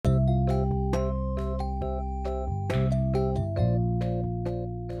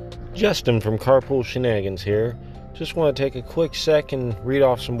Justin from Carpool Shenanigans here. Just want to take a quick sec and read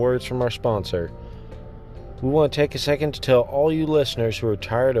off some words from our sponsor. We want to take a second to tell all you listeners who are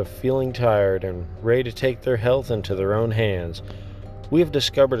tired of feeling tired and ready to take their health into their own hands. We have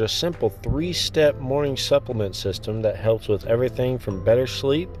discovered a simple 3-step morning supplement system that helps with everything from better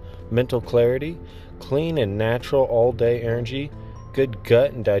sleep, mental clarity, clean and natural all-day energy, good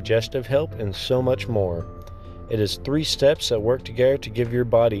gut and digestive health, and so much more. It is 3 steps that work together to give your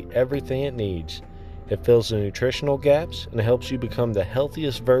body everything it needs. It fills the nutritional gaps and helps you become the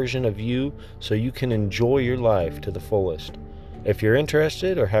healthiest version of you so you can enjoy your life to the fullest. If you're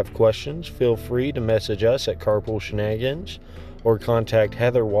interested or have questions, feel free to message us at Carpool Shenanigans or contact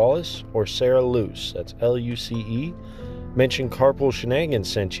Heather Wallace or Sarah Luce, that's Luce. Mention Carpool Shenanigans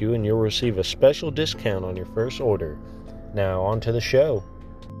sent you and you'll receive a special discount on your first order. Now on to the show.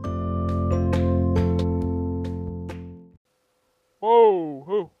 Whoa,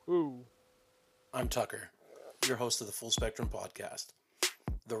 hoo, hoo. I'm Tucker, your host of the Full Spectrum Podcast.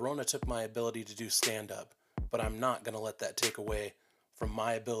 The Rona took my ability to do stand-up, but I'm not going to let that take away from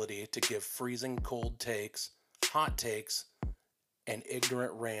my ability to give freezing cold takes, hot takes, and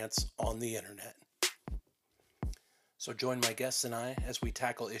ignorant rants on the internet. So join my guests and I as we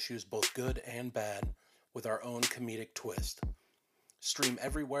tackle issues both good and bad with our own comedic twist. Stream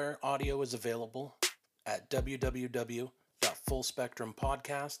everywhere audio is available at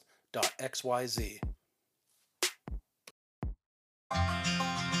www.fullspectrumpodcast.xyz.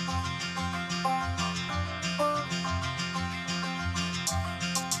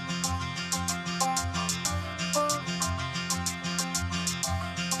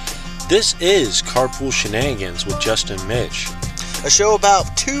 This is Carpool Shenanigans with Justin and Mitch, a show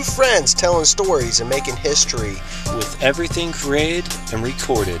about 2 friends telling stories and making history, with everything created and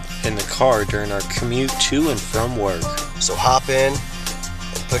recorded in the car during our commute to and from work. So hop in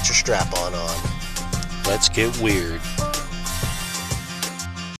and put your strap-on on. Let's get weird.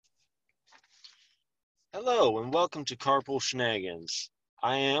 Hello and welcome to Carpool Shenanigans.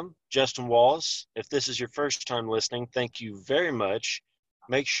 I am Justin Wallace. If this is your first time listening, thank you very much.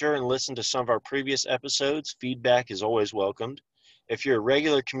 Make sure and listen to some of our previous episodes. Feedback is always welcomed. If you're a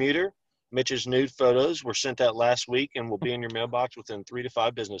regular commuter, Mitch's nude photos were sent out last week and will be in your mailbox within 3 to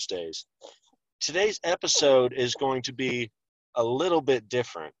 5 business days. Today's episode is going to be a little bit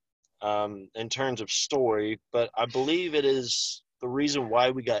different in terms of story, but I believe it is the reason why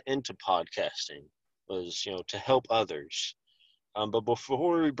we got into podcasting was, to help others. But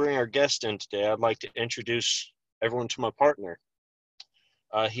before we bring our guest in today, I'd like to introduce everyone to my partner.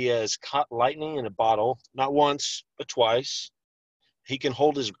 He has caught lightning in a bottle, not once, but twice. He can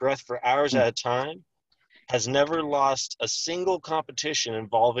hold his breath for hours at a time, has never lost a single competition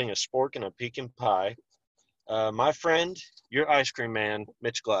involving a spork and a pecan pie. My friend, your ice cream man,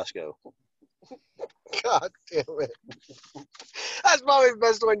 Mitch Glasgow. God damn it. That's probably the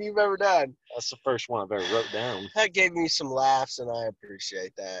best one you've ever done. That's the first one I've ever wrote down. That gave me some laughs, and I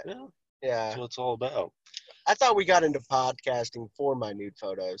appreciate that. Yeah. That's what it's all about. I thought we got into podcasting for my nude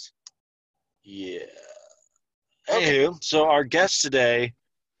photos. Yeah. Okay. Anywho, so our guest today,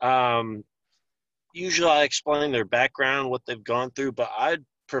 usually I explain their background, what they've gone through, but I'd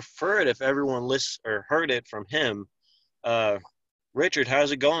prefer it if everyone listened or heard it from him. Richard,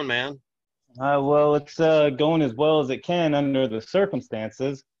 how's it going, man? Well, it's going as well as it can under the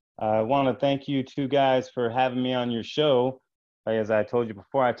circumstances. I want to thank you 2 guys for having me on your show. As I told you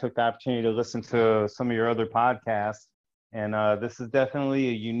before, I took the opportunity to listen to some of your other podcasts, and this is definitely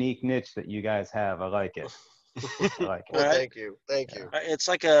a unique niche that you guys have. I like it. Well, thank you. It's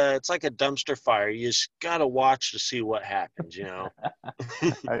like a dumpster fire. You just gotta watch to see what happens. I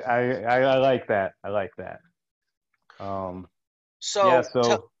like that. I like that.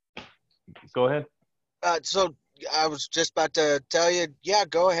 So Go ahead. So I was just about to tell you. Yeah,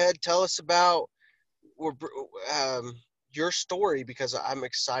 go ahead. Tell us about your story, because I'm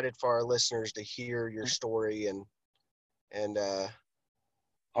excited for our listeners to hear your story and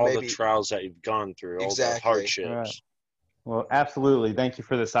all the trials that you've gone through, exactly. all the hardships. Right. Well, absolutely. Thank you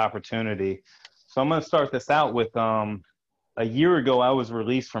for this opportunity. So I'm going to start this out with a year ago, I was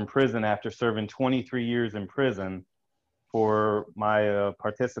released from prison after serving 23 years in prison for my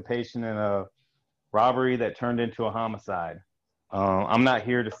participation in a robbery that turned into a homicide. I'm not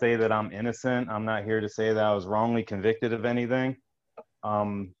here to say that I'm innocent. I'm not here to say that I was wrongly convicted of anything.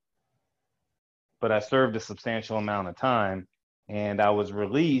 But I served a substantial amount of time, and I was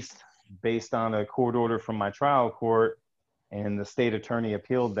released based on a court order from my trial court, and the state attorney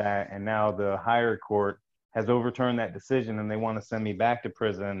appealed that, and now the higher court has overturned that decision, and they want to send me back to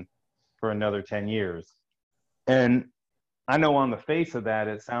prison for another 10 years. And I know on the face of that,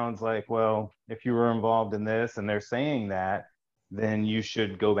 it sounds like, well, if you were involved in this and they're saying that, then you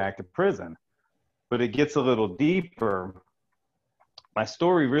should go back to prison. But it gets a little deeper. My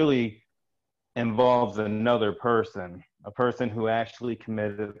story really involves another person, a person who actually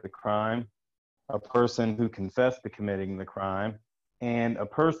committed the crime, a person who confessed to committing the crime, and a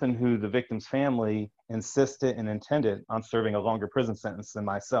person who the victim's family insisted and intended on serving a longer prison sentence than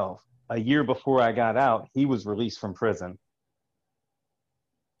myself. A year before I got out, he was released from prison.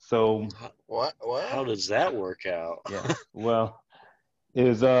 So What? How does that work out? yeah, well, it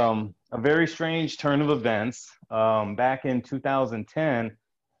was a very strange turn of events. Back in 2010,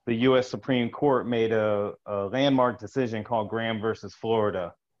 the U.S. Supreme Court made a landmark decision called Graham versus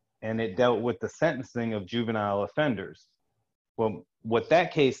Florida, and it dealt with the sentencing of juvenile offenders. Well, what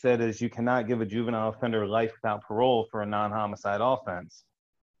that case said is you cannot give a juvenile offender life without parole for a non-homicide offense.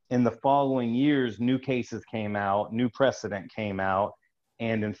 In the following years, new cases came out, new precedent came out,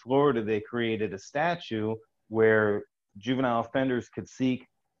 and in Florida, they created a statute where juvenile offenders could seek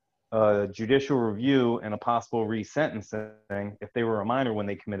judicial review and a possible resentencing if they were a minor when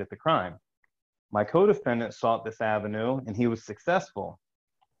they committed the crime. My co-defendant sought this avenue, and he was successful.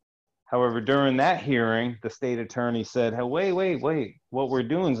 However, during that hearing, the state attorney said, hey, wait, what we're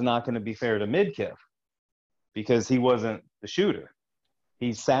doing is not going to be fair to Midkiff because he wasn't the shooter.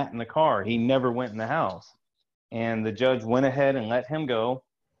 He sat in the car. He never went in the house. And the judge went ahead and let him go.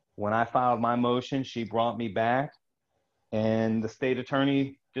 When I filed my motion, she brought me back, and the state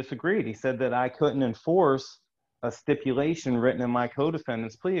attorney disagreed. He said that I couldn't enforce a stipulation written in my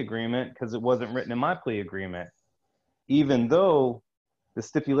co-defendant's plea agreement because it wasn't written in my plea agreement, even though the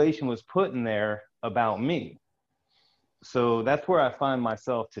stipulation was put in there about me. So that's where I find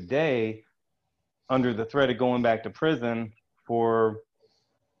myself today, under the threat of going back to prison for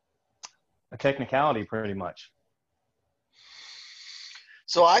a technicality, pretty much.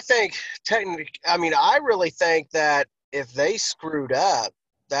 So I think I really think that if they screwed up,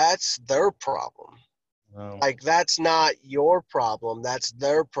 that's their problem. Like, that's not your problem. That's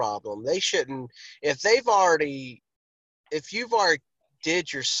their problem. They shouldn't, if you've already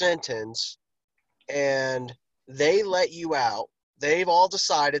did your sentence and they let you out, they've all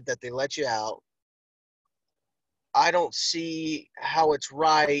decided that they let you out. I don't see how it's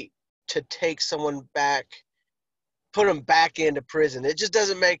right to take someone back, put them back into prison. It just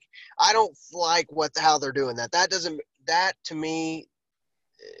doesn't make, I don't like how they're doing that. That to me,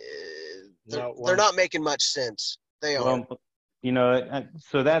 they're not making much sense. They are. Well,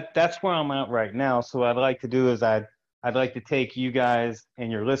 so that's where I'm at right now. So what I'd like to do is I'd like to take you guys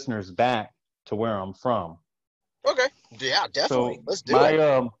and your listeners back to where I'm from. Okay. Yeah, definitely. So let's do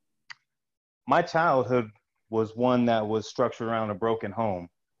it. My childhood was one that was structured around a broken home.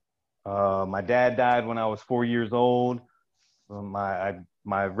 My dad died when I was 4 years old.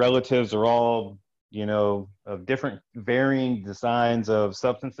 My relatives are all, of different varying designs of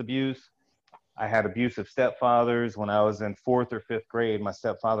substance abuse. I had abusive stepfathers. When I was in 4th or 5th grade, my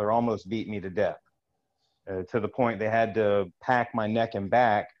stepfather almost beat me to death, to the point they had to pack my neck and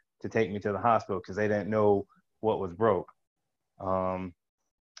back to take me to the hospital because they didn't know what was broke.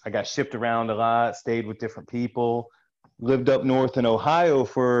 I got shipped around a lot, stayed with different people, lived up north in Ohio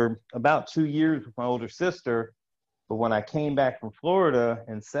for about 2 years with my older sister. But when I came back from Florida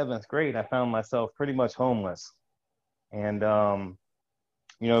in 7th grade, I found myself pretty much homeless. And, I'm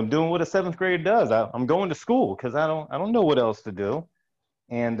doing what a 7th grader does. I'm going to school because I don't know what else to do.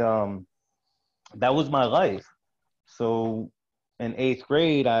 And that was my life. So in 8th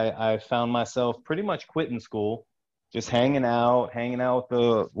grade, I found myself pretty much quitting school, just hanging out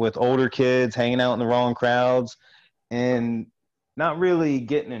with older kids, hanging out in the wrong crowds, and not really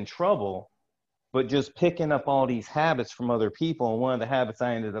getting in trouble, but just picking up all these habits from other people. And one of the habits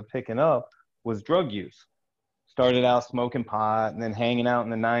I ended up picking up was drug use. Started out smoking pot and then hanging out in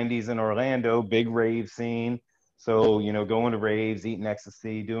the 90s in Orlando, big rave scene. So, going to raves, eating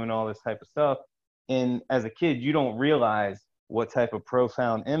ecstasy, doing all this type of stuff. And as a kid, you don't realize what type of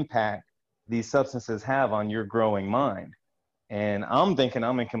profound impact these substances have on your growing mind. And I'm thinking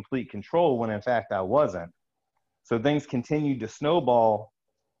I'm in complete control when in fact I wasn't. So things continued to snowball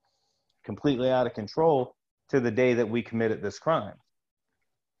completely out of control to the day that we committed this crime.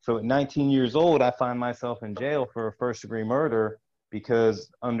 So at 19 years old, I find myself in jail for a first-degree murder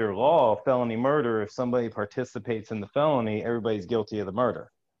because under law, felony murder, if somebody participates in the felony, everybody's guilty of the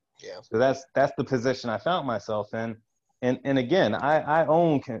murder. Yeah. So that's the position I found myself in. And again, I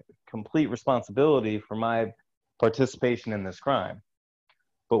own complete responsibility for my participation in this crime.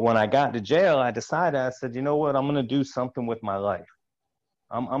 But when I got to jail, I decided, I said, you know what, I'm going to do something with my life.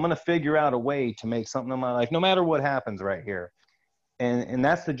 I'm going to figure out a way to make something in my life, no matter what happens right here. And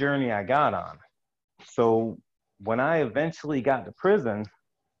that's the journey I got on. So when I eventually got to prison,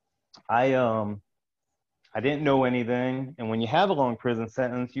 I didn't know anything. And when you have a long prison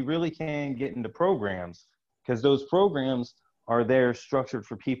sentence, you really can't get into programs, because those programs are there structured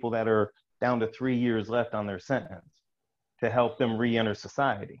for people that are down to 3 years left on their sentence to help them re-enter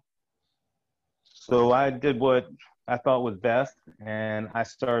society. So I did what I thought was best, and I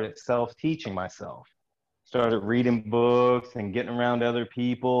started self-teaching myself. Started reading books and getting around other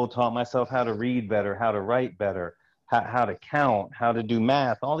people, taught myself how to read better, how to write better, how to count, how to do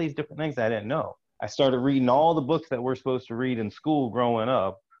math, all these different things I didn't know. I started reading all the books that we're supposed to read in school growing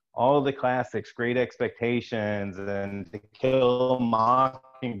up, all of the classics, Great Expectations and To Kill a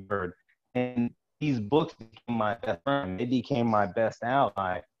Mockingbird. And these books became my best friend. They became my best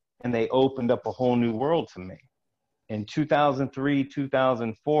ally, and they opened up a whole new world to me. In 2003,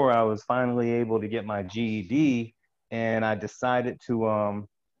 2004, I was finally able to get my GED, and I decided to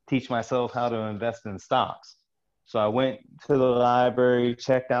teach myself how to invest in stocks. So I went to the library,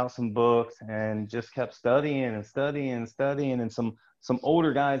 checked out some books, and just kept studying and studying and studying. And some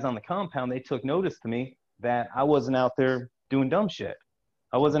older guys on the compound, they took notice to me that I wasn't out there doing dumb shit.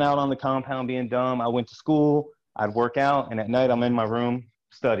 I wasn't out on the compound being dumb. I went to school, I'd work out, and at night I'm in my room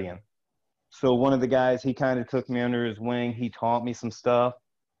studying. So one of the guys, he kind of took me under his wing. He taught me some stuff.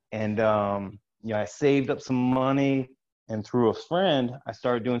 And, I saved up some money. And through a friend, I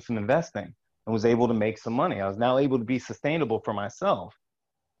started doing some investing and was able to make some money. I was now able to be sustainable for myself,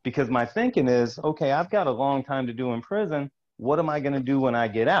 because my thinking is, okay, I've got a long time to do in prison. What am I going to do when I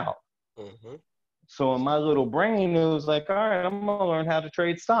get out? Mm-hmm. So in my little brain, it was like, all right, I'm going to learn how to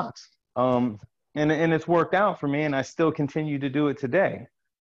trade stocks. And it's worked out for me, and I still continue to do it today.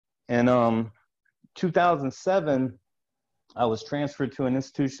 And 2007, I was transferred to an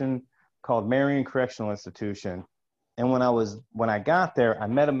institution called Marion Correctional Institution. And when I got there, I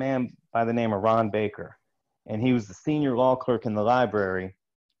met a man by the name of Ron Baker, and he was the senior law clerk in the library.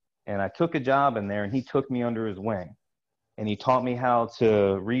 And I took a job in there, and he took me under his wing. And he taught me how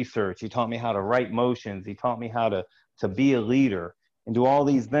to research. He taught me how to write motions. He taught me how to be a leader and do all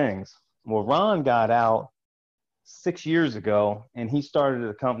these things. Well, Ron got out 6 years ago, and he started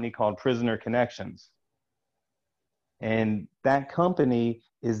a company called Prisoner Connections. And that company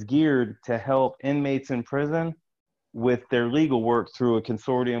is geared to help inmates in prison with their legal work through a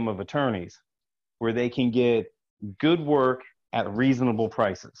consortium of attorneys, where they can get good work at reasonable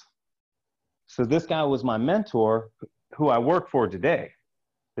prices. So this guy was my mentor, who I work for today.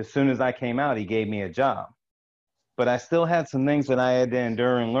 As soon as I came out, he gave me a job. But I still had some things that I had to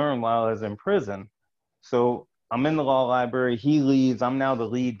endure and learn while I was in prison. So I'm in the law library, he leaves, I'm now the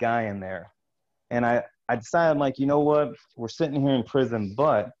lead guy in there. And I decided, like, you know what, we're sitting here in prison,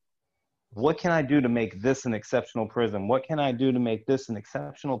 but what can I do to make this an exceptional prison? What can I do to make this an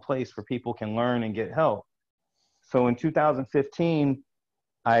exceptional place where people can learn and get help? So in 2015,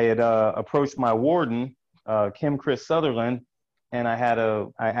 I had approached my warden, Kim Chris Sutherland, and I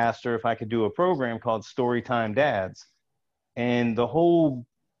asked her if I could do a program called Storytime Dads. And the whole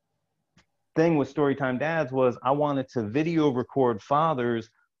thing with Storytime Dads was I wanted to video record fathers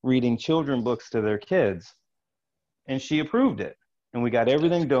reading children books to their kids. And she approved it. And we got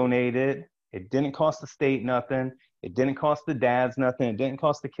everything donated. It didn't cost the state nothing. It didn't cost the dads nothing. It didn't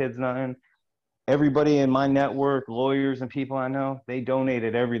cost the kids nothing. Everybody in my network, lawyers and people I know, they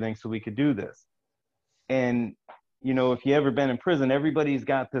donated everything so we could do this. And, if you ever been in prison, everybody's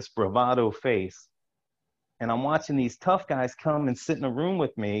got this bravado face. And I'm watching these tough guys come and sit in a room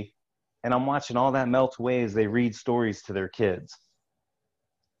with me, and I'm watching all that melt away as they read stories to their kids.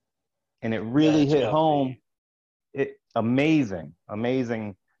 And it really hit home.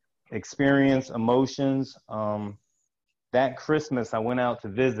 Amazing experience, emotions. That Christmas, I went out to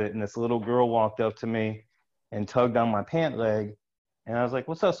visit, and this little girl walked up to me and tugged on my pant leg. And I was like,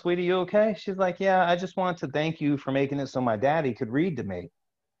 "What's up, sweetie? You okay?" She's like, "Yeah, I just wanted to thank you for making it so my daddy could read to me."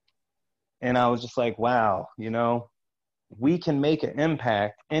 And I was just like, wow, we can make an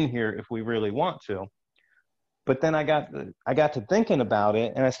impact in here if we really want to. But then I got to thinking about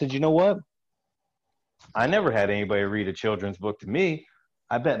it, and I said, you know what? I never had anybody read a children's book to me.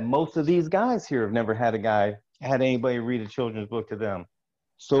 I bet most of these guys here have never had anybody read a children's book to them.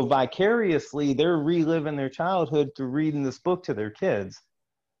 So vicariously, they're reliving their childhood through reading this book to their kids.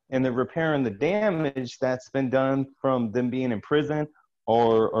 And they're repairing the damage that's been done from them being in prison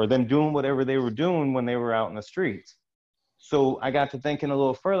or them doing whatever they were doing when they were out in the streets. So I got to thinking a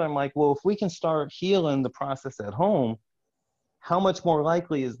little further. I'm like, well, if we can start healing the process at home, how much more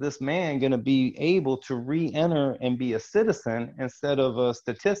likely is this man going to be able to re-enter and be a citizen instead of a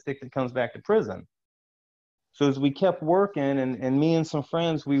statistic that comes back to prison? So as we kept working, and me and some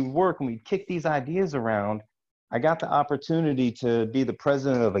friends, we work and we kick these ideas around, I got the opportunity to be the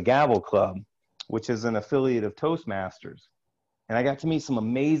president of a Gavel Club, which is an affiliate of Toastmasters. And I got to meet some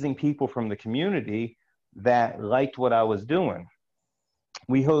amazing people from the community that liked what I was doing.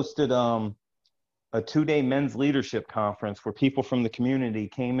 We hosted a 2-day men's leadership conference where people from the community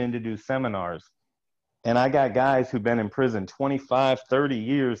came in to do seminars. And I got guys who've been in prison 25, 30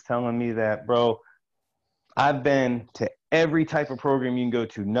 years telling me that, bro, I've been to every type of program you can go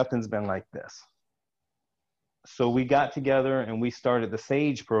to. Nothing's been like this. So we got together and we started the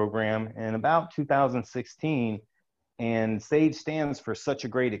SAGE program in about 2016. And SAGE stands for Such a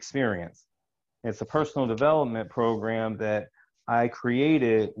Great Experience. It's a personal development program that I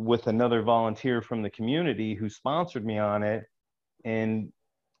created with another volunteer from the community who sponsored me on it. And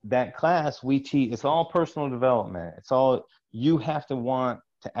that class we teach, it's all personal development. It's all, you have to want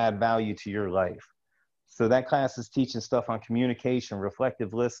to add value to your life. So that class is teaching stuff on communication,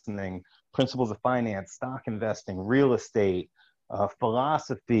 reflective listening, principles of finance, stock investing, real estate,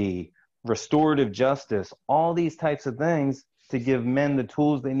 philosophy, restorative justice, all these types of things to give men the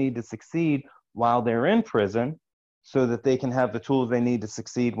tools they need to succeed while they're in prison so that they can have the tools they need to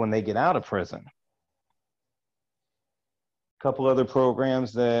succeed when they get out of prison. A couple other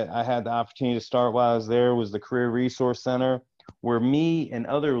programs that I had the opportunity to start while I was there was the Career Resource Center, where me and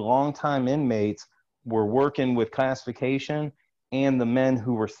other longtime inmates were working with classification and the men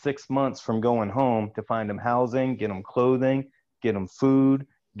who were 6 months from going home to find them housing, get them clothing, get them food,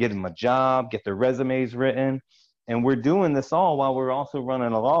 get them a job, get their resumes written. And we're doing this all while we're also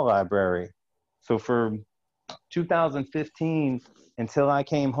running a law library. So for 2015, until I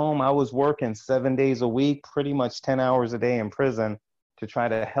came home, I was working 7 days a week, pretty much 10 hours a day in prison to try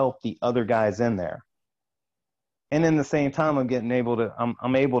to help the other guys in there. And in the same time, I'm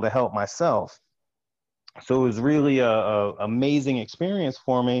able to help myself. So it was really a amazing experience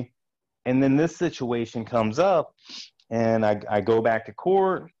for me. And then this situation comes up and I go back to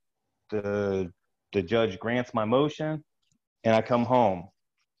court. The judge grants my motion and I come home.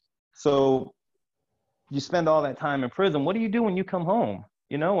 So you spend all that time in prison. What do you do when you come home?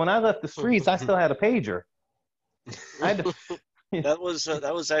 You know, when I left the streets, I still had a pager. That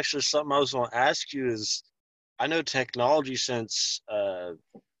was actually something I was going to ask you. Is I know technology since I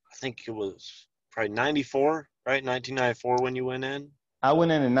think it was probably 94, right? 1994 when you went in. I went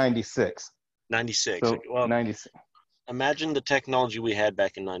in 96. 96. So, well, 96. Imagine the technology we had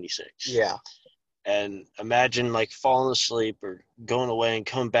back in 96. Yeah. And imagine like falling asleep or going away and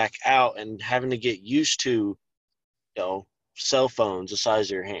coming back out and having to get used to, you know, cell phones the size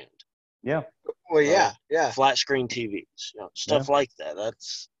of your hand. Yeah. Well, yeah. Flat screen TVs, you know, stuff like that.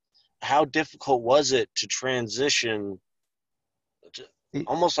 That's how difficult was it to transition to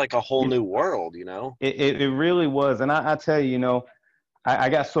almost like a whole new world, you know? It really was. And I tell you, you know, I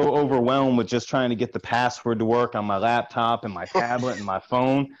got so overwhelmed with just trying to get the password to work on my laptop and my tablet and my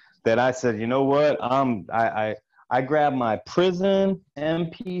phone that I said, you know what? I grabbed my prison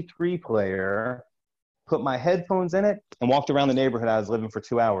MP3 player, put my headphones in it, and walked around the neighborhood I was living for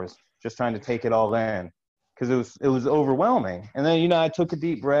 2 hours, just trying to take it all in, because it was overwhelming. And then, you know, I took a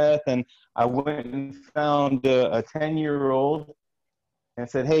deep breath and I went and found a 10-year-old and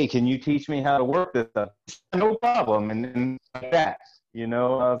said, hey, can you teach me how to work this stuff? No problem. And like that, you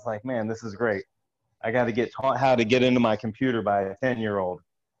know, I was like, man, this is great. I got to get taught how to get into my computer by a 10-year-old.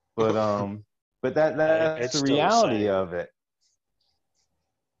 But that's the reality of it.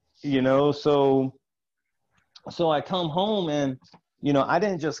 You know, so I come home and, you know, I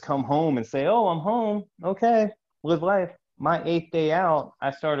didn't just come home and say, oh, I'm home. Okay, live life. My 8th day out,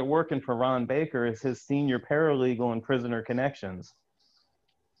 I started working for Ron Baker as his senior paralegal in Prisoner Connections.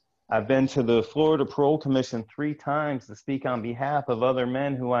 I've been to the Florida Parole Commission 3 times to speak on behalf of other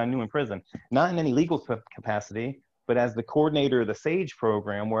men who I knew in prison, not in any legal capacity, but as the coordinator of the SAGE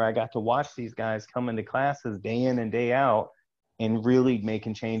program, where I got to watch these guys come into classes day in and day out and really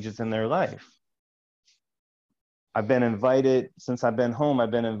making changes in their life. I've been invited, since I've been home,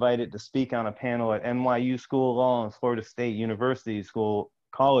 I've been invited to speak on a panel at NYU School of Law and Florida State University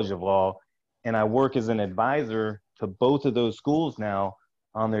College of Law, and I work as an advisor to both of those schools now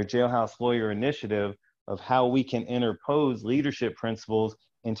on their Jailhouse Lawyer Initiative of how we can interpose leadership principles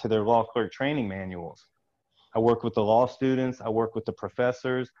into their law clerk training manuals. I work with the law students, I work with the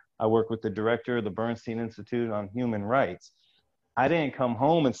professors, I work with the director of the Bernstein Institute on Human Rights. I didn't come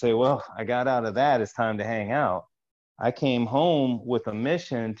home and say, well, I got out of that, it's time to hang out. I came home with a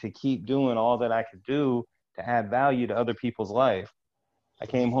mission to keep doing all that I could do to add value to other people's life. I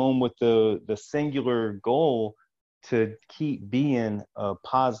came home with the singular goal to keep being a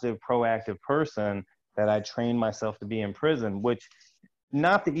positive, proactive person that I trained myself to be in prison, which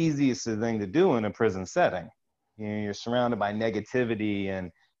not the easiest thing to do in a prison setting. You know, you're surrounded by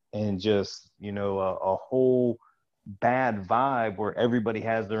negativity and just, you know, a whole bad vibe where everybody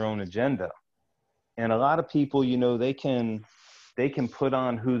has their own agenda. And a lot of people, you know, they can put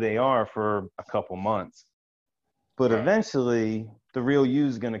on who they are for a couple months, but eventually the real you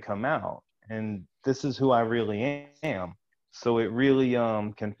is going to come out. And this is who I really am. So it really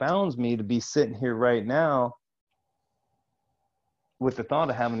confounds me to be sitting here right now with the thought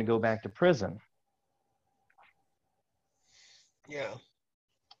of having to go back to prison. Yeah.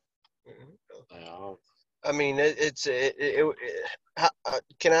 Wow. I mean,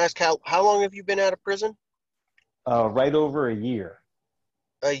 can I ask how long have you been out of prison? Right over a year.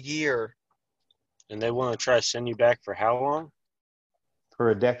 A year. And they want to try to send you back for how long?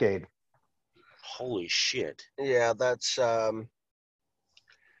 For a decade. Holy shit. Yeah, that's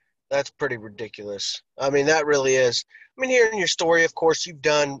pretty ridiculous. I mean, that really is. I mean, hearing your story, of course, you've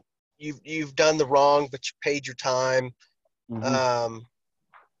done the wrong, but you paid your time. Mm-hmm.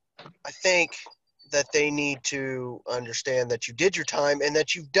 I think that they need to understand that you did your time and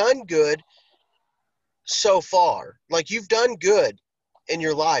that you've done good so far. Like, you've done good in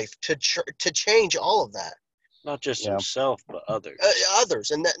your life to change all of that. Not just himself, but others.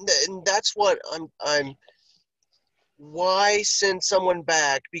 Others, and that's what I'm. Why send someone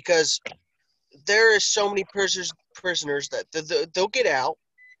back? Because there is so many prisoners that they'll get out,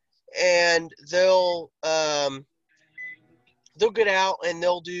 and they'll get out and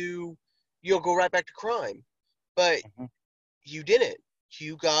you'll go right back to crime. But you didn't.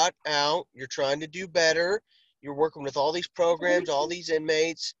 You got out. You're trying to do better. You're working with all these programs, all these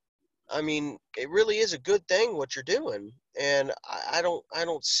inmates. I mean, it really is a good thing what you're doing, and I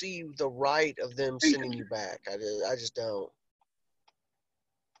don't see the right of them sending you back. I just don't.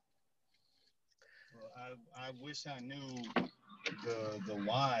 Well, I wish I knew the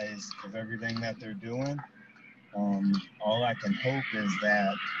whys of everything that they're doing. All I can hope is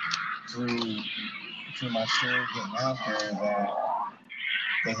that through my story getting out there, that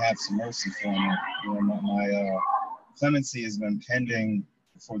they have some mercy for me. You know, my clemency has been pending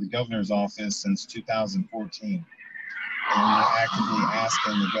for the governor's office since 2014, and we're actively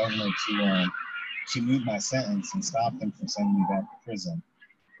asking the governor to move my sentence and stop them from sending me back to prison.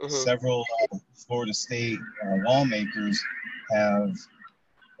 Mm-hmm. Several Florida state lawmakers have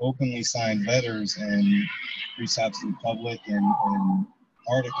openly signed letters and reached out to the public and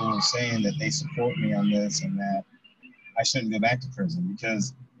articles saying that they support me on this and that I shouldn't go back to prison,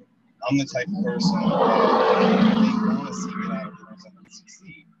 because I'm the type of person that they want to see get out of prison and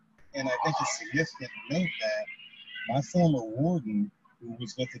succeed. And I think it's significant to note that my former warden, who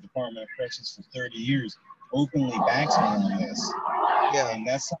was with the Department of Corrections for 30 years, openly backs me on this. Yeah. And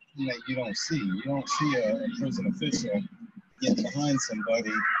that's something that you don't see. You don't see a prison official get behind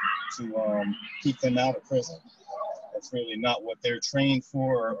somebody to keep them out of prison. That's really not what they're trained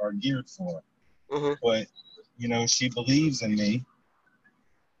for or geared for. Mm-hmm. But, you know, she believes in me.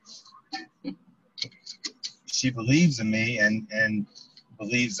 She believes in me and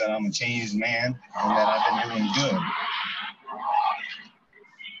believes that I'm a changed man and that I've been doing good.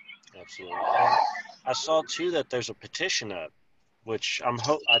 Absolutely. I saw too that there's a petition up, which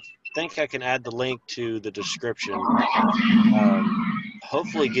I think I can add the link to the description.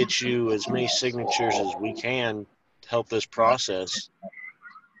 Hopefully get you as many signatures as we can to help this process.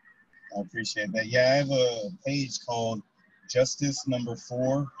 I appreciate that. Yeah, I have a page called Justice Number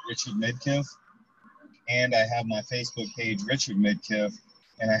 4, Richard Midkiff. And I have my Facebook page, Richard Midkiff.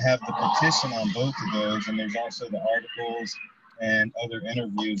 And I have the petition on both of those. And there's also the articles and other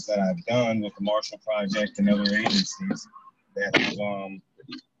interviews that I've done with the Marshall Project and other agencies that have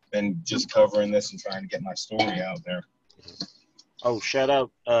been just covering this and trying to get my story out there. Oh, shout out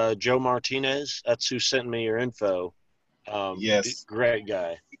Joe Martinez. That's who sent me your info. Yes. Great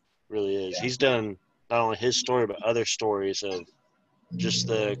guy. Really is. Yeah. He's done not only his story, but other stories of just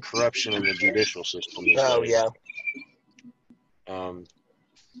the corruption in the judicial system. Oh, yeah. I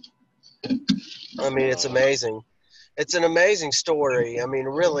mean, it's amazing. It's an amazing story. I mean, it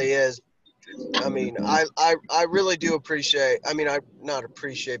really is. I mean, I really do appreciate. I mean, I not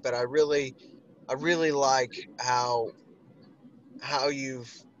appreciate, but I really like how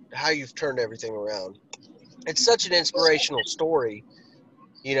you've turned everything around. It's such an inspirational story.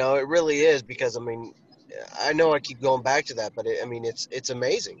 You know, it really is, because I mean, I know I keep going back to that, but it's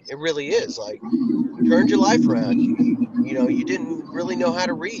amazing. It really is. Like, you turned your life around. You know, you didn't really know how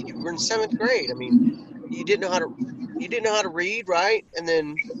to read. You were in 7th grade. I mean, you didn't know how to read, right? And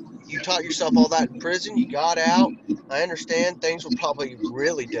then you taught yourself all that in prison. You got out. I understand things were probably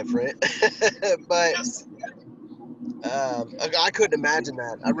really different, but Yes. I couldn't imagine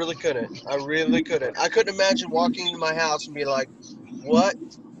that. I really couldn't. I couldn't imagine walking into my house and being like,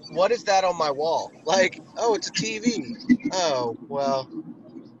 what is that on my wall? Like, oh, it's a TV. Oh, well,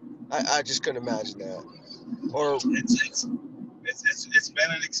 I just couldn't imagine that. Or It's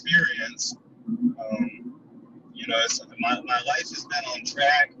been an experience. You know, my life has been on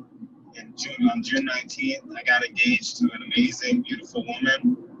track. On June 19th, I got engaged to an amazing, beautiful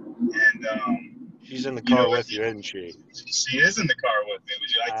woman, and She's in the car with you, isn't she? she is in the car with me.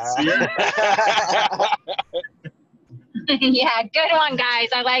 Would you like to see her? Yeah, good one, guys.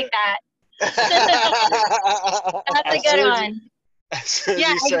 I like that. That's a good one. As soon as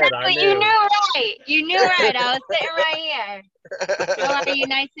Yeah, you said, exactly. I knew. You knew right. You knew right. I was sitting right here. How are you?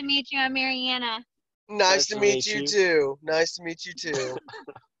 Nice to meet you. I'm Mariana. Nice to meet you too. Nice to meet you too.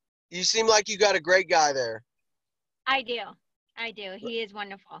 You seem like you got a great guy there. I do. He is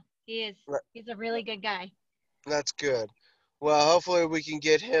wonderful. He's a really good guy. That's good. Well, hopefully we can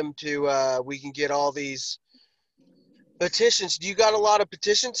get him to, we can get all these petitions. Do you got a lot of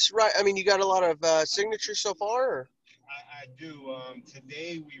petitions, right? I mean, you got a lot of signatures so far? Or? I do.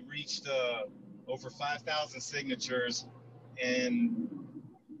 Today we reached over 5,000 signatures in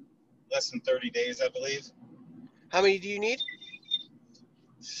less than 30 days, I believe. How many do you need?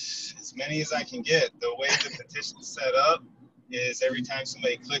 As many as I can get. The way the petition's set up is every time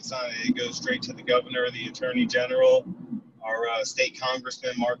somebody clicks on it, it goes straight to the governor, the attorney general, our state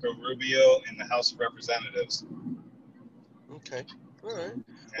congressman, Marco Rubio, and the House of Representatives. Okay. All right.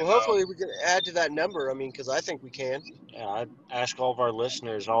 Well, hopefully we can add to that number. I mean, because I think we can. Yeah, I'd ask all of our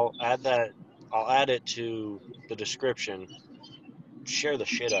listeners. I'll add it to the description. Share the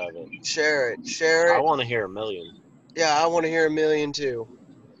shit out of it. Share it. I want to hear 1 million. Yeah, I want to hear 1 million too.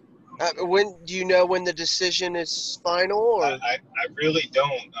 When do you know when the decision is final? Or? I really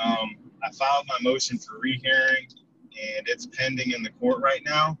don't. I filed my motion for rehearing, and it's pending in the court right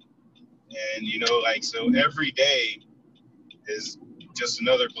now. And so every day is just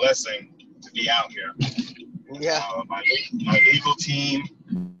another blessing to be out here. Yeah. My legal team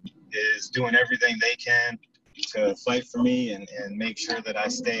is doing everything they can to fight for me and make sure that I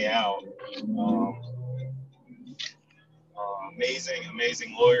stay out.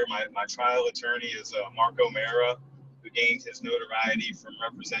 Amazing lawyer. My trial attorney is Mark O'Mara, who gained his notoriety from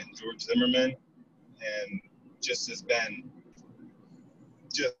representing George Zimmerman, and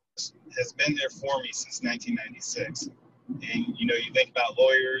has been there for me since 1996. And you think about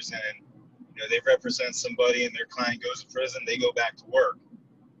lawyers, and they represent somebody, and their client goes to prison, they go back to work.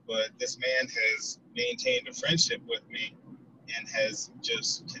 But this man has maintained a friendship with me and has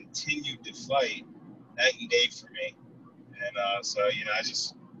just continued to fight night and day for me. And so I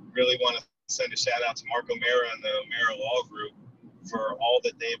just really want to send a shout out to Mark O'Mara and the O'Mara Law Group for all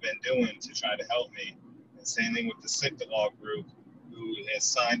that they've been doing to try to help me. And same thing with the SICTA Law Group, who has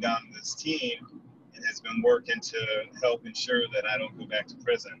signed on to this team and has been working to help ensure that I don't go back to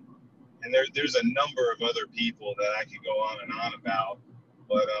prison. And there's a number of other people that I could go on and on about.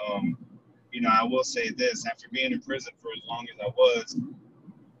 But, I will say this, after being in prison for as long as I was,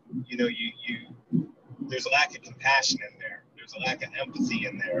 there's a lack of compassion in there. There's a lack of empathy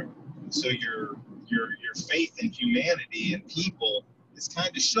in there. So your faith in humanity and people is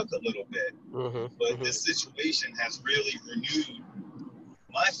kind of shook a little bit. Mm-hmm. But this situation has really renewed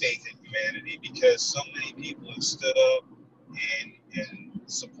my faith in humanity, because so many people have stood up and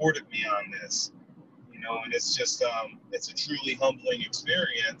supported me on this. And it's just it's a truly humbling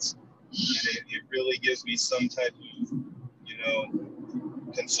experience, and it really gives me some type of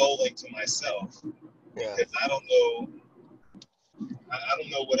consoling to myself. Yeah. Because I don't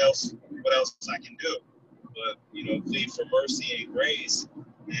know what else I can do, but plead for mercy and grace,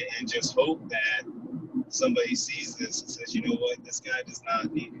 and just hope that somebody sees this and says, you know what, this guy does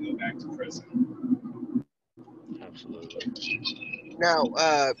not need to go back to prison. Absolutely. Now,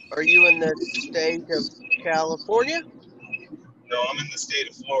 are you in the state of California? No, I'm in the state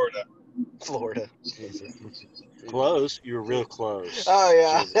of Florida. Florida. Close. You were real close. Oh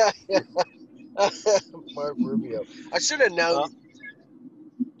yeah. Mark Rubio. I should have known.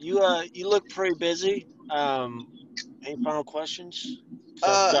 You look pretty busy. Any final questions?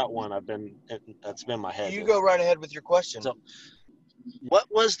 I've got one. That's been in my head. You go right ahead with your question. So, what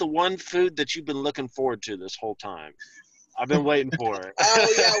was the one food that you've been looking forward to this whole time? I've been waiting for it.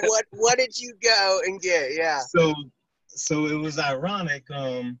 Oh yeah, what did you go and get? Yeah. So it was ironic.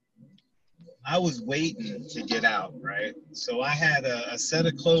 I was waiting to get out, right? So I had a set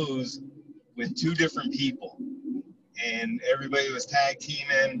of clothes with 2 different people. And everybody was tag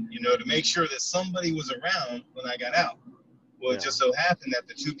teaming, to make sure that somebody was around when I got out. Well, it just so happened that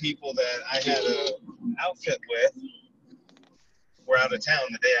the 2 people that I had an outfit with were out of town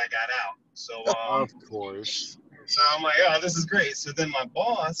the day I got out. So, Of course. So I'm like, oh, this is great. So then my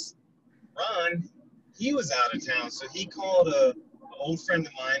boss, Ron, he was out of town. So he called an old friend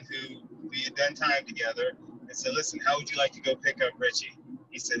of mine who we had done time together and said, listen, how would you like to go pick up Richie?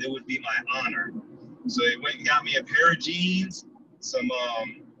 He said, it would be my honor. So he went and got me a pair of jeans, some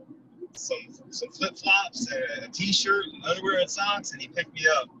flip-flops, and a t-shirt, underwear and socks, and he picked me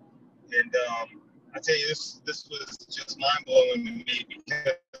up. And I tell you, this was just mind-blowing to me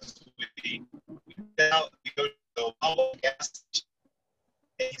because we go to the gas station,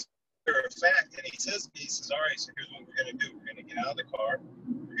 and he's a fact, and he says, all right, so here's what we're going to do. We're going to get out of the car.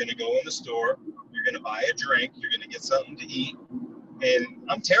 We're going to go in the store. You're going to buy a drink. You're going to get something to eat. And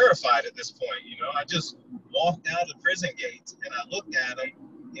I'm terrified at this point, I just walked out of the prison gates, and I looked at him,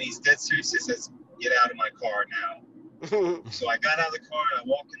 and he's dead serious. He says, get out of my car now. So I got out of the car, and I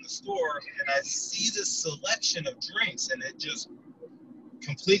walked in the store, and I see this selection of drinks, and it just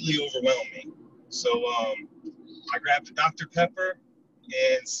completely overwhelmed me. So I grabbed a Dr. Pepper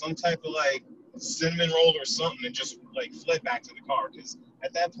and some type of cinnamon roll or something, and just fled back to the car, because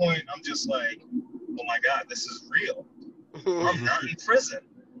at that point I'm just like, oh my God, this is real. I'm not in prison.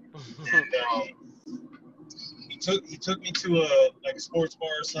 And he took me to a sports bar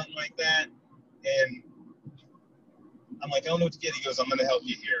or something like that, and I'm like, I don't know what to get. He goes, I'm gonna help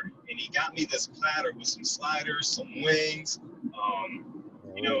you here. And he got me this platter with some sliders, some wings,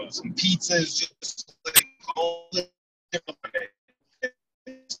 some pizzas, just all the different.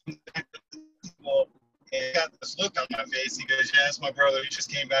 And he got this look on my face. He goes, yeah, that's my brother. He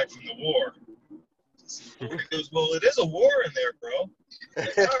just came back from the war. He goes, well, it is a war in there, bro.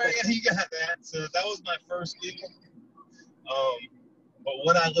 Like, all right, yeah, you got that. So that was my first meal. But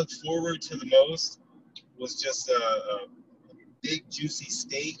what I looked forward to the most was just a big, juicy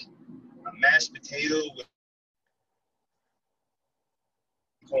steak, a mashed potato with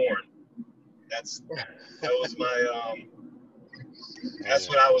corn. That was my that's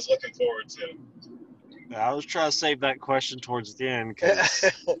what I was looking forward to. I was trying to save that question towards the end because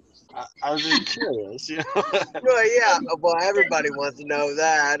I was just curious, Well, yeah. Well, everybody wants to know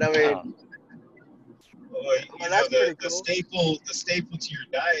that. I mean, that's pretty cool. The staple to your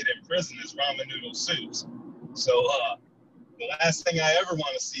diet in prison is ramen noodle soups. So the last thing I ever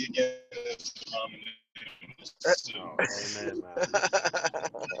want to see again is ramen noodle soup. Amen,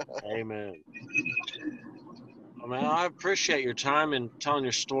 man. Amen. Man, I appreciate your time and telling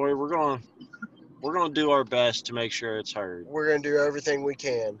your story. We're gonna do our best to make sure it's heard. We're gonna do everything we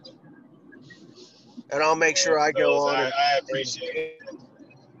can, and I'll make sure I go on. I appreciate it.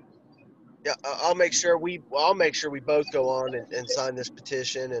 Yeah, I'll make sure we both go on and sign this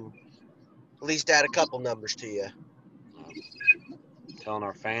petition and at least add a couple numbers to you. Telling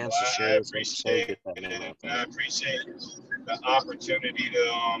our fans to share this episode. I appreciate the opportunity to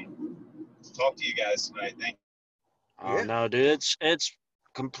talk to you guys tonight. Thank you. Oh, no, dude, it's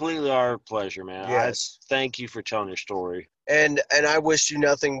completely our pleasure, man. Yes. I thank you for telling your story. And I wish you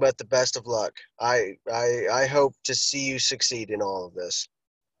nothing but the best of luck. I hope to see you succeed in all of this.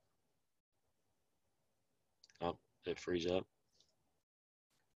 Oh, did it freeze up?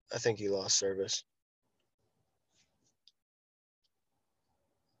 I think you lost service.